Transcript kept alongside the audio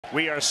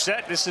We are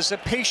set. This is a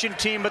patient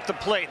team at the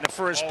plate in the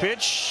first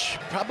pitch.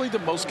 Probably the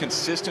most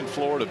consistent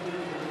Florida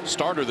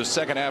starter the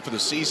second half of the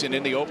season.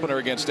 In the opener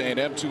against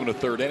A&M, 2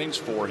 1/3 innings,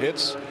 4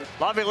 hits.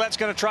 Laviollette's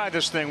going to try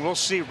this thing. We'll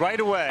see right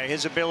away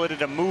his ability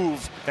to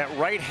move that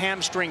right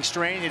hamstring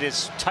strain. It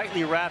is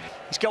tightly wrapped.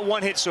 He's got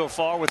 1 hit so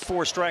far with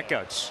 4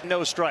 strikeouts.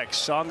 No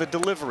strikes on the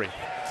delivery.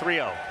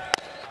 3-0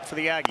 for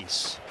the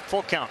Aggies.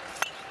 Full count.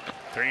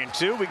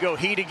 3-2. We go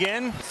heat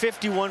again.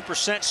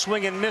 51%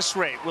 swing and miss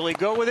rate. Will he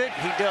go with it?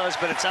 He does,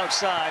 but it's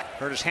outside.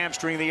 Hurt his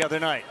hamstring the other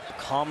night.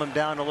 Calm him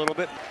down a little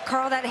bit.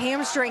 Carl, that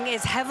hamstring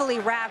is heavily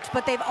wrapped,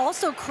 but they've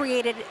also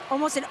created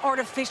almost an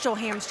artificial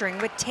hamstring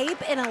with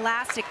tape and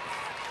elastic.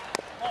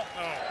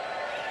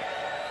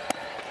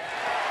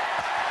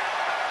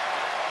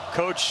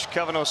 Coach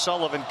Kevin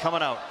O'Sullivan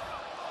coming out.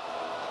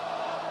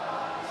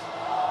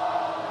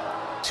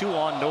 2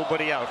 on,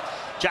 nobody out.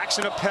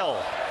 Jackson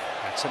Appel.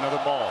 That's another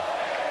ball.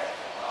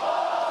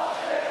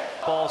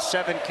 Ball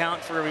 7 count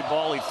for every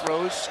ball he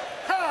throws.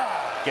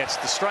 Gets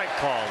the strike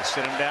call to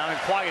sit him down and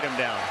quiet him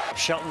down.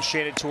 Shelton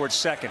shaded towards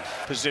second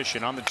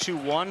position on the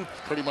 2-1.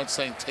 Pretty much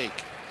saying take.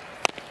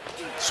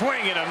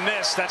 Swing and a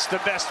miss. That's the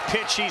best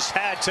pitch he's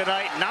had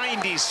tonight.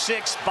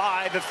 96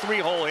 by the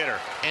 3-hole hitter.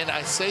 And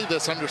I say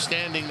this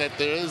understanding that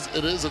it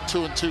is a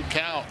 2-2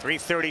 count.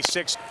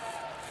 336.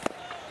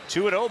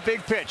 2-0,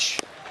 big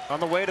pitch on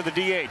the way to the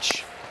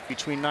DH.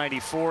 Between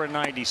 94 and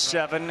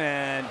 97,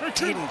 and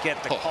didn't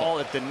get the call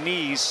at the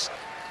knees.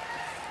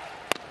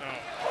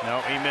 No,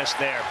 he missed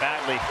there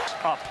badly.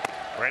 Up,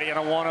 ready on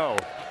a 1-0.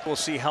 We'll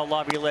see how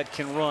Laviolette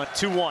can run.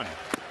 2-1,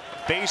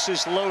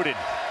 bases loaded,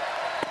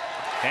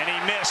 and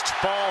he missed.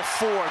 Ball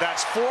 4.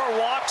 That's 4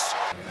 walks.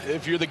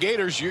 If you're the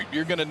Gators,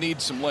 you're going to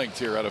need some length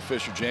here out of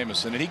Fisher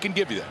Jamison, and he can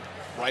give you that.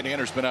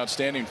 Right-hander's been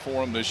outstanding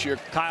for him this year.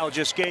 Kyle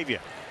just gave you.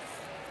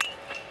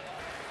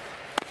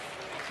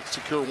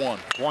 Secure 1.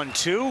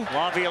 1-2.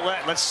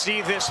 Laviolette, let's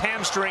see this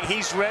hamstring.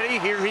 He's ready.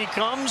 Here he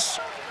comes.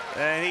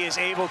 And he is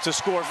able to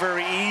score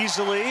very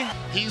easily.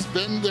 He's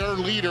been their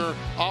leader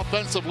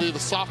offensively. The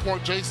sophomore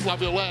Jace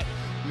Laviolette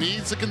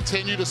needs to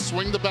continue to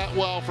swing the bat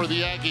well for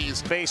the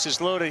Aggies.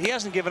 Bases loaded. He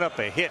hasn't given up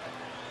a hit.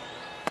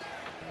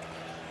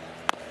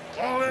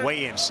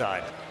 Way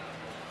inside.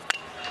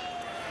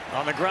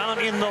 On the ground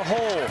in the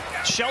hole.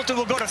 Shelton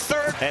will go to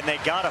third, and they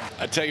got him.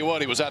 I tell you what,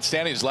 he was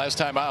outstanding his last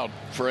time out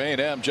for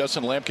A&M.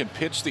 Justin Lampkin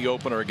pitched the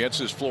opener against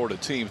his Florida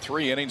team.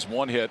 3 innings,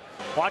 1 hit.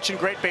 Watching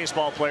great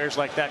baseball players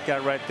like that guy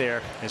right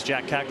there, as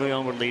Jack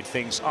Caglione would lead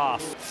things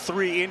off.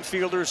 3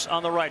 infielders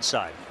on the right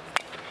side.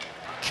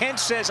 Kent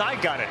says, I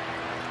got it.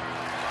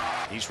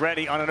 He's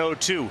ready on an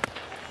 0-2.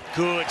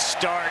 Good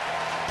start.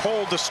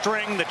 Pulled the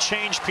string, the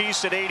change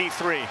piece at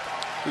 83.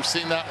 We've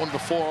seen that one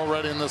before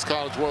already in this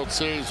College World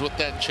Series with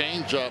that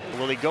changeup.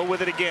 Will he go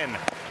with it again?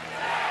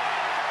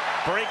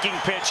 Breaking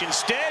pitch.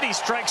 Instead, he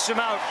strikes him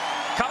out.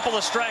 Couple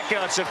of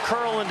strikeouts of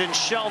Kurland and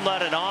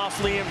Shelnut. An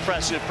awfully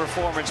impressive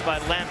performance by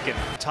Lampkin.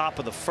 Top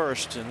of the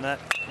first, and that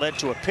led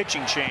to a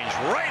pitching change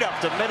right up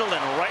the middle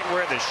and right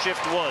where the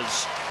shift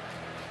was.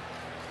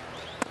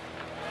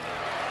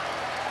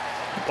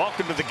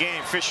 Welcome to the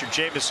game, Fisher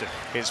Jamison.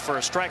 His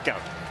first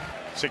strikeout.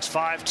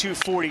 6'5",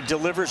 240,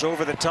 delivers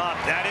over the top.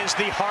 That is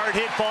the hard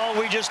hit ball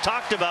we just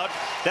talked about.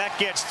 That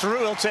gets through.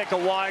 He'll take a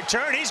wide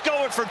turn. He's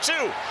going for 2.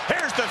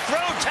 Here's the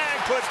throw. Tag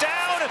put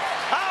down.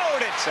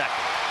 Out at second.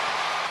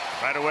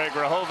 Right away,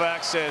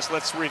 Grahovac says,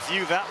 let's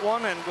review that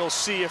one, and we'll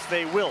see if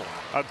they will.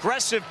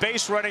 Aggressive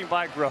base running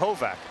by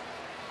Grahovac.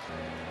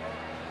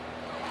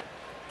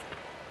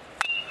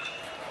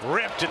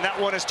 Ripped, and that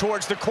one is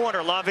towards the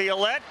corner.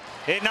 Laviolette,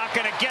 not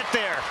going to get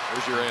there.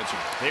 There's your answer.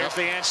 There's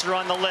the answer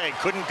on the leg.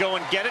 Couldn't go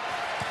and get it.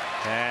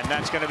 And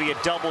that's going to be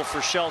a double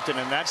for Shelton,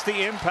 and that's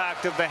the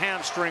impact of the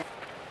hamstring.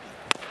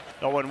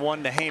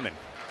 0-1 to Heyman.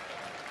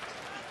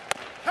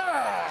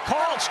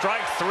 Called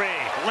strike 3.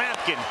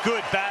 Lampkin,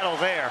 good battle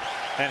there.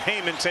 And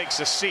Heyman takes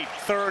a seat.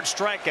 3rd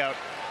strikeout.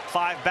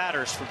 5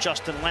 batters for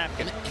Justin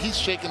Lampkin. He's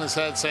shaking his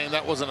head saying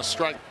that wasn't a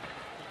strike.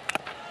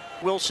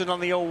 Wilson on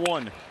the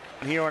 0-1.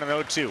 Here on an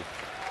 0-2.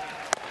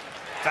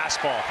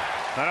 Fastball.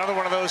 Another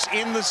one of those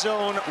in the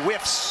zone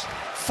whiffs.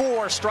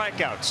 4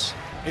 strikeouts.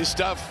 His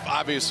stuff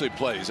obviously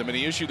plays. I mean,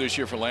 the issue this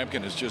year for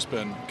Lampkin has just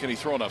been, can he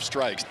throw enough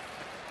strikes?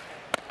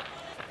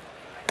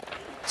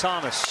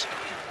 Thomas.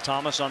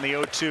 Thomas on the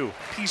 0-2.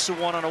 Piece of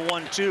 1 on a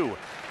 1-2.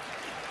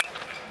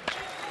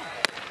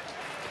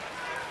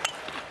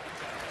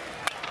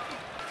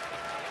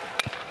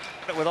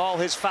 With all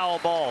his foul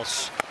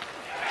balls.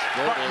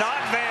 But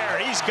not there.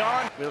 He's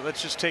gone.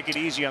 Let's just take it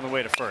easy on the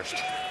way to first.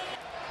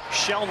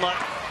 Shelnut.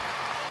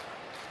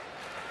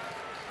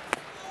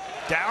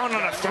 Down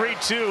on a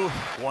 3-2.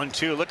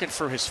 1-2, looking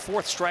for his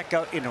 4th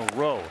strikeout in a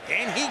row.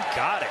 And he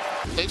got it.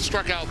 They've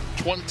struck out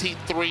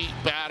 23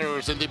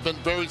 batters, and they've been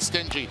very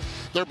stingy.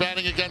 They're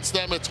batting against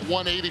them. It's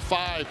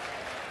 185.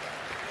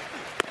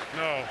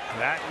 No.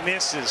 That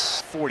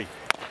misses. 40.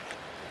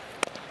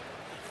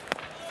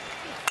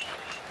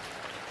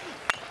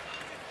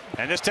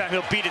 And this time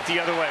he'll beat it the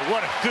other way.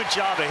 What a good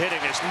job of hitting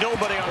this.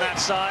 Nobody on that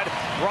side.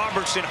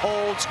 Robertson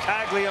holds.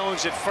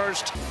 Caglianone's at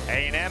first.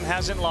 A&M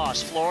hasn't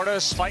lost.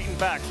 Florida's fighting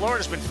back.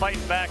 Florida's been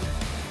fighting back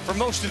for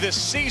most of this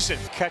season.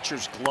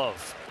 Catcher's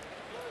glove.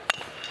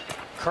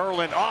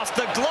 Curlin off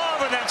the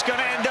glove, and that's going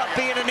to end up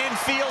being an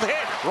infield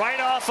hit right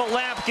off of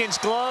Lampkin's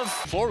glove.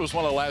 Florida was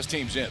one of the last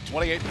teams in.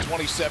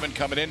 28-27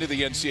 coming into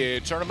the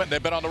NCAA tournament.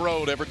 They've been on the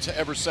road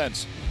ever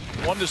since.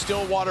 Won the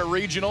Stillwater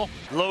Regional.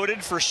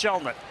 Loaded for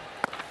Shelnut.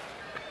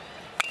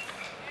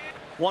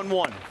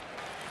 1-1.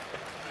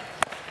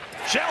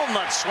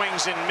 Shelnut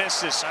swings and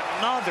misses.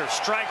 Another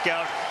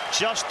strikeout.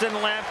 Justin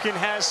Lampkin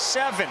has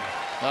 7.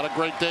 Not a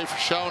great day for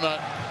Shelnut.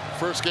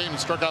 First game, he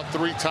struck out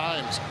 3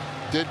 times.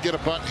 Did get a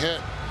bunt hit.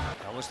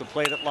 That was the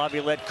play that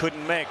Laviolette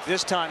couldn't make.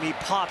 This time he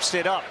pops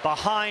it up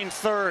behind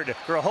third.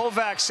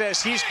 Grahovac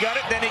says he's got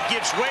it. Then he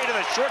gives way to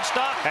the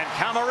shortstop. And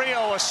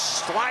Camarillo, a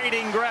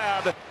sliding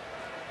grab.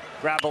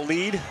 Grab a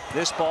lead.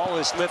 This ball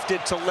is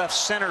lifted to left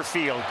center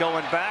field.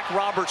 Going back.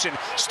 Robertson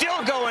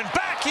still going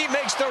back. He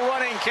makes the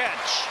running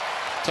catch.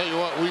 Tell you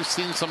what, we've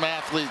seen some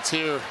athletes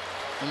here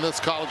in this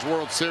College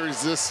World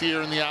Series this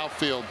year in the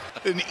outfield.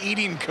 An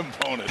eating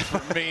component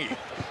for me.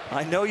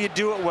 I know you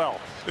do it well.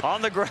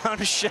 On the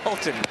ground,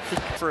 Shelton.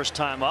 First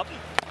time up.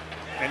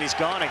 And he's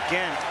gone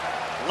again.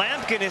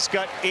 Lampkin has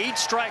got 8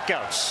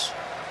 strikeouts.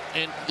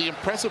 And the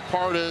impressive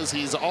part is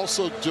he's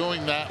also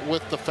doing that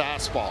with the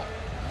fastball.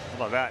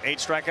 How about that? 8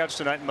 strikeouts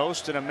tonight,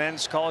 most in a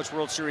men's College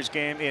World Series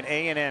game in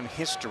A&M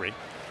history.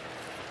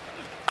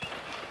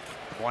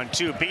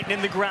 1-2, beaten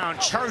in the ground,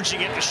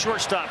 charging at the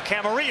shortstop.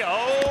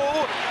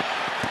 Camarillo,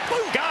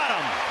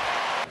 got him.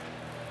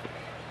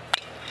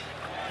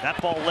 That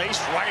ball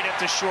laced right at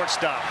the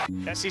shortstop.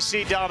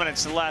 SEC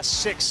dominance in the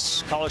last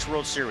 6 College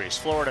World Series.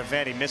 Florida,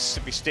 Vandy,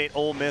 Mississippi State,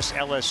 Ole Miss,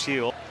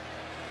 LSU.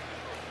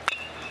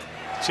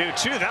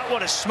 2-2, that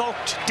one is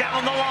smoked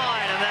down the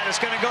line, and that is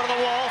going to go to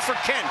the wall for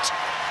Kent.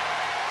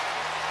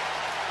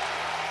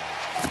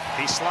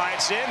 He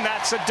slides in.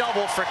 That's a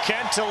double for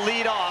Kent to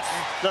lead off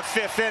the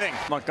 5th inning.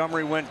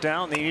 Montgomery went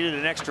down. They needed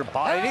an extra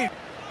body.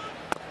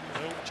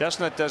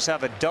 Chestnut does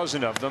have a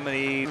dozen of them,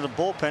 and the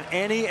bullpen,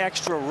 any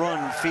extra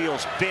run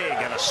feels big,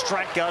 and a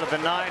strikeout of the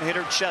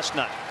 9-hitter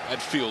Chestnut.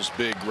 That feels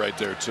big right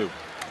there too.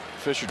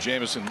 Fisher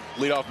Jameson,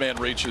 leadoff man,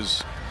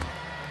 reaches.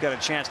 Got a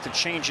chance to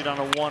change it on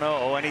a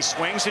 1-0, and he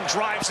swings and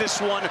drives this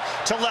one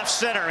to left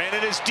center, and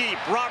it is deep.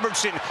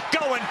 Robertson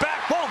going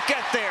back, won't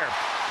get there.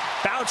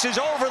 Bounces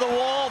over the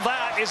wall.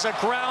 That is a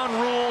ground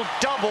rule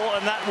double,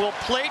 and that will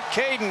plate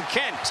Caden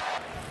Kent.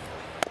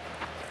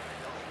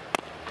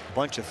 A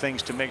bunch of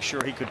things to make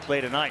sure he could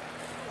play tonight.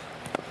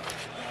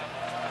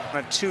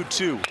 A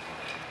 2-2.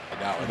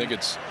 Now I think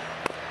it's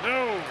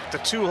the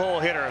 2-hole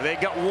hitter. They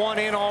got 1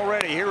 in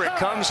already. Here it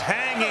comes,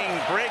 hanging,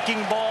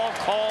 breaking ball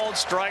called,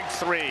 strike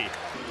 3.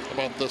 How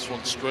about this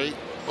one? Straight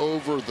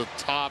over the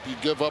top. You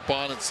give up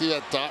on it. See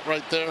that dot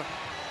right there?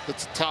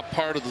 That's the top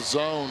part of the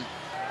zone.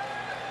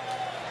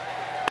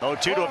 0-2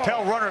 to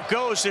Appel. Runner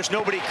goes. There's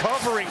nobody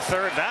covering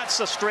third. That's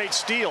a straight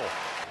steal.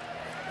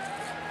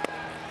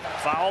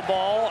 Foul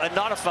ball, and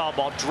not a foul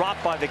ball,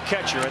 dropped by the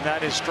catcher, and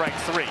that is strike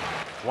 3.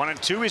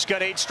 1-2. He's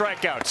got 8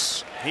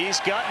 strikeouts. He's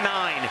got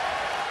 9.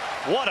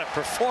 What a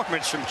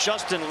performance from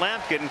Justin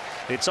Lampkin.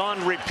 It's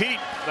on repeat,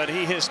 but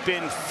he has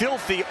been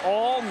filthy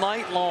all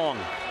night long.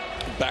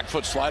 back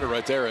foot slider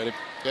right there, Eddie.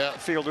 Yeah,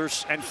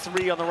 fielders and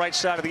 3 on the right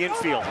side of the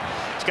infield.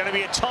 It's going to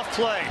be a tough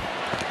play.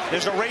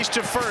 There's a race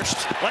to first.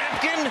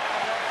 Lampkin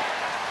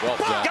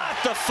got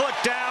the foot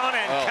down,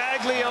 and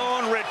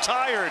Caglione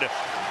retired.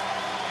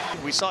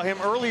 We saw him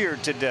earlier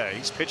today.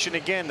 He's pitching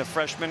again, the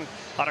freshman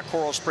out of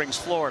Coral Springs,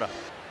 Florida.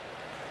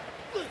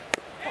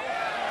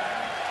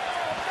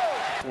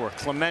 For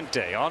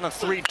Clemente on a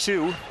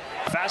 3-2.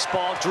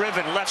 Fastball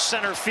driven left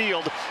center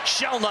field.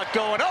 Shelnut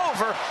going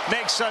over,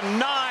 makes a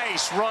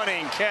nice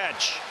running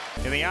catch.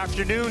 In the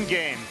afternoon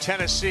game,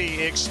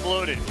 Tennessee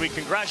exploded. We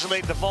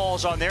congratulate the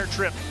Vols on their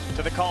trip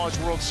to the College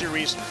World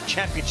Series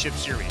Championship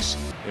Series.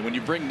 And when you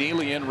bring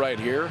Neely in right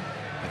here,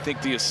 I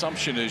think the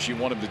assumption is you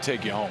want him to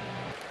take you home.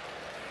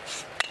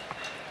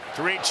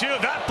 3-2.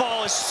 That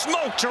ball is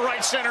smoked to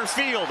right center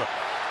field.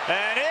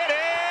 And it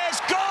is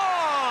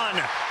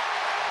gone!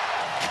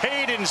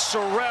 Caden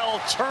Sorrell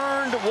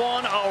turned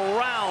one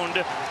around,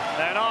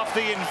 and off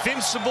the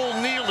invincible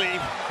Neely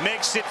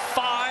makes it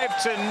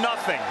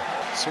 5-0.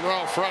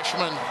 Sorrell,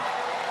 freshman.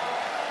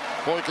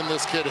 Boy, can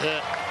this kid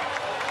hit.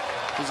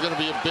 He's going to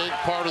be a big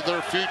part of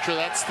their future.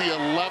 That's the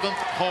 11th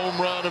home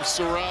run of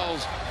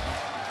Sorrell's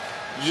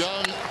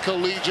young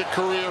collegiate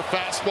career.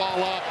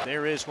 Fastball up.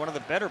 There is one of the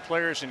better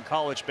players in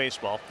college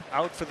baseball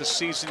out for the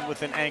season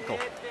with an ankle.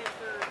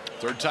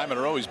 3rd time in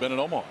a row he's been in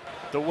Omaha.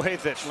 The way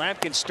that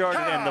Lampkin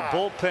started and the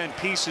bullpen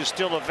piece is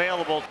still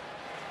available.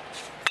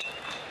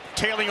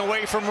 Tailing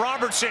away from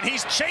Robertson.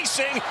 He's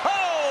chasing.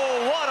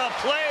 Oh, what a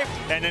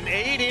play. And in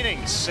 8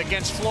 innings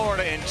against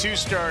Florida in 2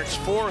 starts,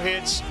 4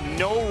 hits,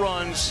 no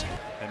runs.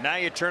 And now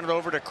you turn it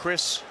over to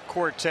Chris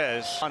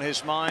Cortez on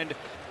his mind.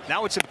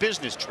 Now it's a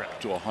business trip.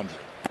 To 100.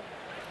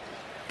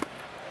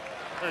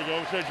 There you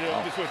go. Switch you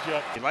up. Just switch you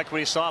up. You like what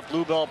he saw at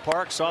Bluebell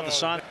Park, saw the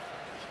sign.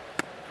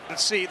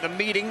 Let's see the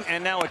meeting,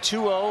 and now a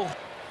 2-0.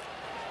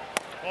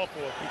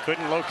 He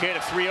couldn't locate a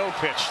 3-0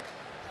 pitch.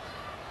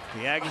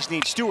 The Aggies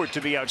need Stewart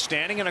to be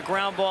outstanding, and a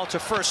ground ball to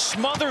first,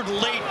 smothered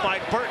late by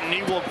Burton.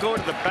 He will go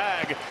to the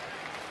bag.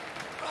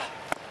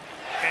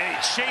 And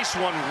he chased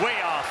one way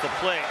off the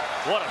plate.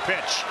 What a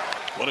pitch.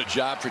 What a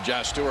job for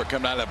Josh Stewart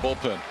coming out of that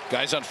bullpen.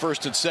 Guys on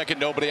first and second,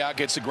 nobody out,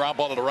 gets the ground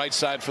ball to the right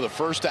side for the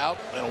first out,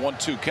 and a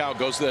 1-2 count,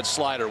 goes to that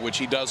slider, which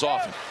he does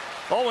often.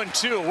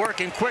 0-2,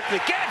 working quickly,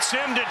 gets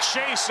him to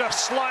chase a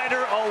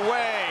slider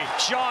away.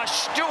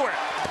 Josh Stewart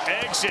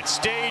exits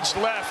stage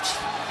left.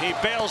 He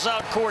bails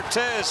out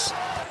Cortez.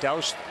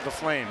 Doused the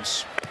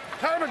Flames.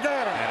 Time to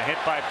get him. And a hit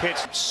by pitch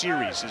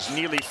series as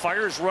Neely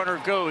fires,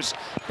 runner goes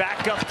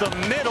back up the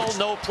middle,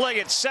 no play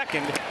at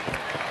second.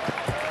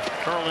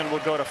 Curlin will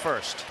go to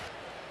first.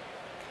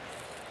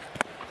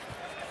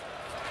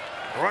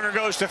 Runner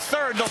goes to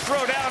third, they'll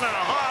throw down on a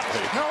hop.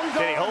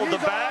 Did he hold the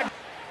bag?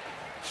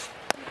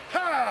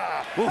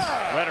 Oof,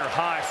 letter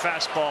high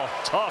fastball,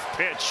 tough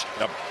pitch,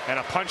 and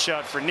a punch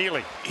out for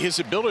Neely. His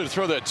ability to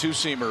throw that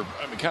two-seamer,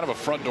 I mean, kind of a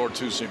front door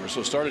two-seamer,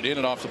 so started in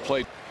and off the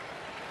plate.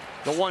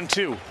 The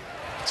 1-2.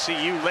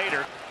 See you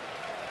later.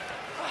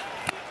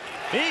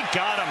 He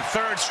got him.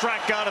 Third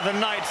strikeout of the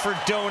night for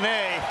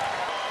Donay.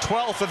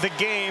 12th of the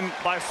game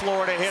by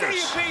Florida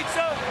hitters.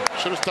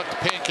 Should have stuck to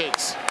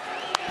pancakes.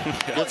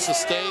 Gets the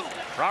steak.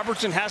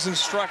 Robertson hasn't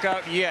struck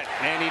out yet,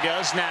 and he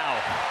does now.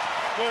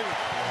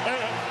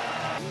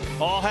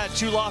 All had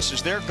 2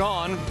 losses. They're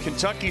gone.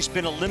 Kentucky's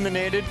been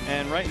eliminated,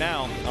 and right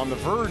now on the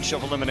verge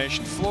of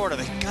elimination. Florida,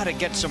 they got to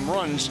get some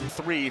runs.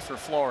 3 for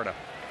Florida.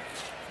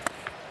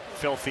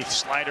 Filthy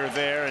slider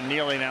there, and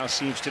Neely now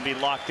seems to be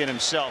locked in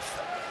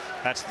himself.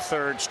 That's the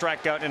 3rd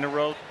strikeout in a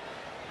row.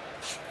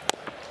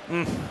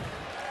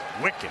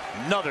 Wicked.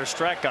 Another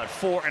strikeout,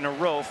 4 in a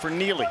row for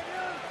Neely.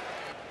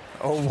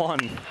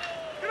 0-1.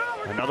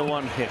 Another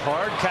one hit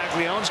hard.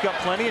 Caglianone's got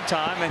plenty of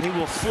time, and he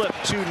will flip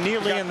to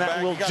Neely, and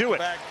that will do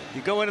it.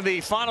 You go into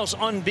the finals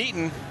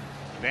unbeaten.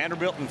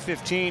 Vanderbilt in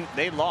 15,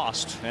 they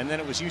lost. And then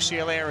it was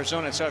UCLA,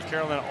 Arizona, and South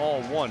Carolina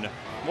all won.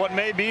 What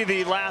may be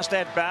the last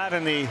at-bat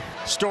in the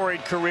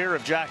storied career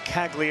of Jack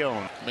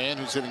Caglianone. Man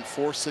who's hitting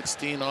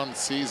 .416 on the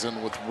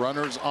season with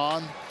runners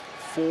on,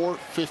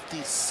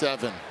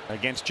 .457.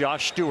 Against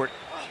Josh Stewart.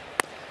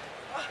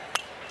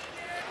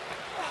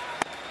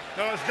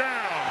 No, it's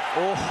down.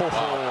 Oh,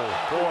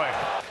 boy.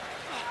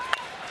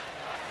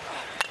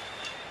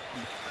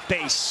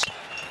 Base.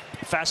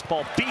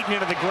 Fastball beaten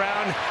into the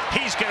ground.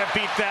 He's going to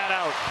beat that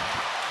out.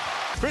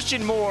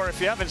 Christian Moore, if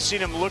you haven't seen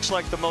him, looks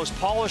like the most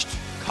polished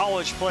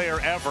college player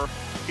ever.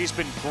 He's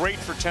been great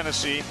for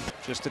Tennessee,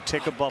 just a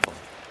tick above him.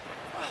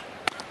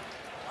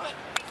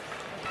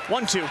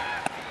 1-2.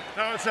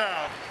 No, it's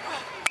out.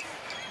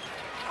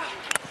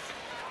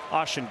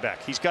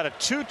 Aschenbeck. He's got a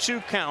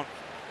 2-2 count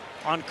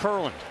on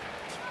Curlin.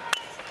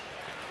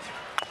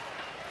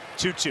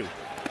 2-2.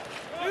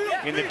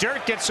 In the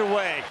dirt, gets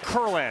away.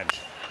 Curland.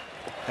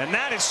 And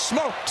that is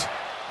smoked.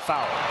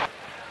 Foul.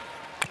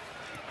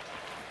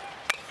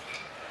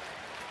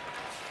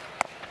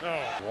 No.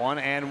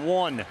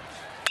 1-1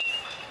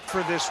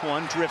 for this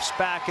one. Drifts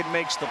back and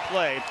makes the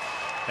play.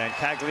 And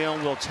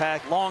Caglianone will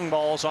tag long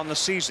balls on the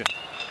season.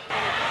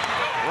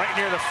 Right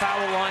near the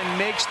foul line,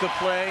 makes the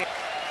play.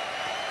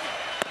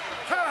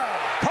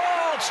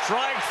 Called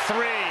strike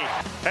 3.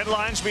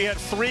 Headlines, we had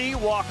 3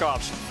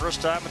 walk-offs.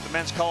 First time at the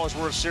Men's College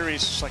World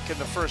Series, like in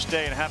the first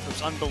day and a half. It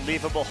was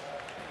unbelievable.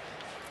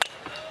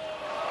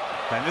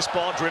 And this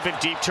ball driven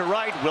deep to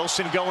right.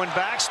 Wilson going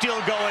back, still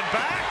going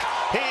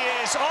back. He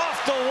is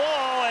off the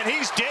wall, and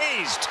he's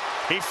dazed.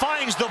 He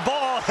finds the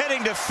ball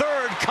heading to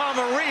third.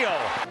 Camarillo.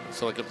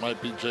 Looks like it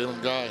might be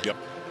Jalen Guy. Yep.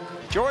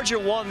 Georgia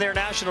won their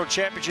national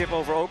championship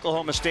over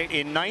Oklahoma State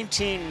in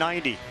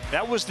 1990.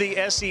 That was the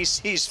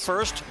SEC's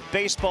first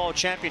baseball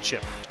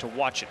championship. To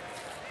watch it.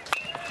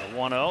 The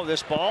 1-0.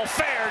 This ball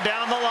fair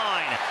down the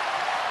line.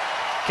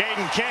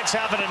 Caden Kent's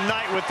having a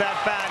night with that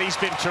bat. He's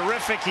been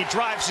terrific. He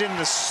drives in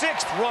the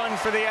 6th run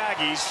for the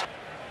Aggies.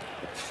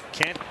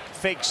 Kent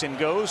fakes and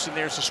goes, and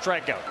there's a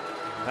strikeout.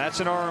 That's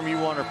an arm you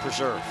want to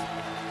preserve.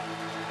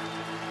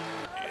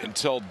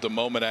 Until the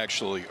moment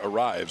actually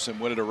arrives, and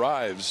when it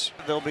arrives,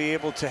 they'll be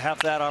able to have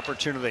that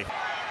opportunity.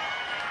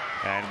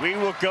 And we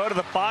will go to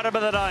the bottom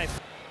of the 9th.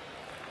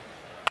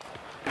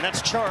 And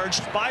that's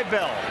charged by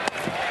Bell.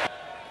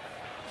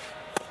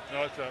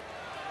 No, it's up.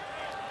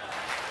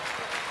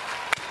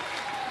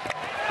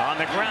 On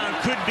the ground,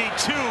 could be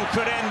 2,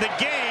 could end the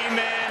game,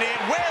 and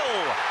it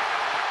will.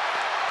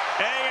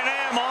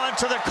 A&M on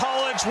to the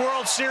College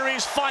World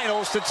Series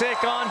Finals to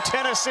take on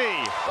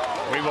Tennessee.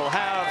 We will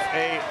have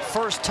a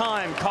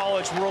first-time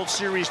College World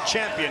Series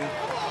champion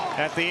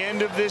at the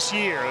end of this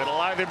year.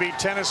 It'll either be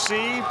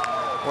Tennessee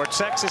or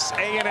Texas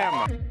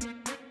A&M.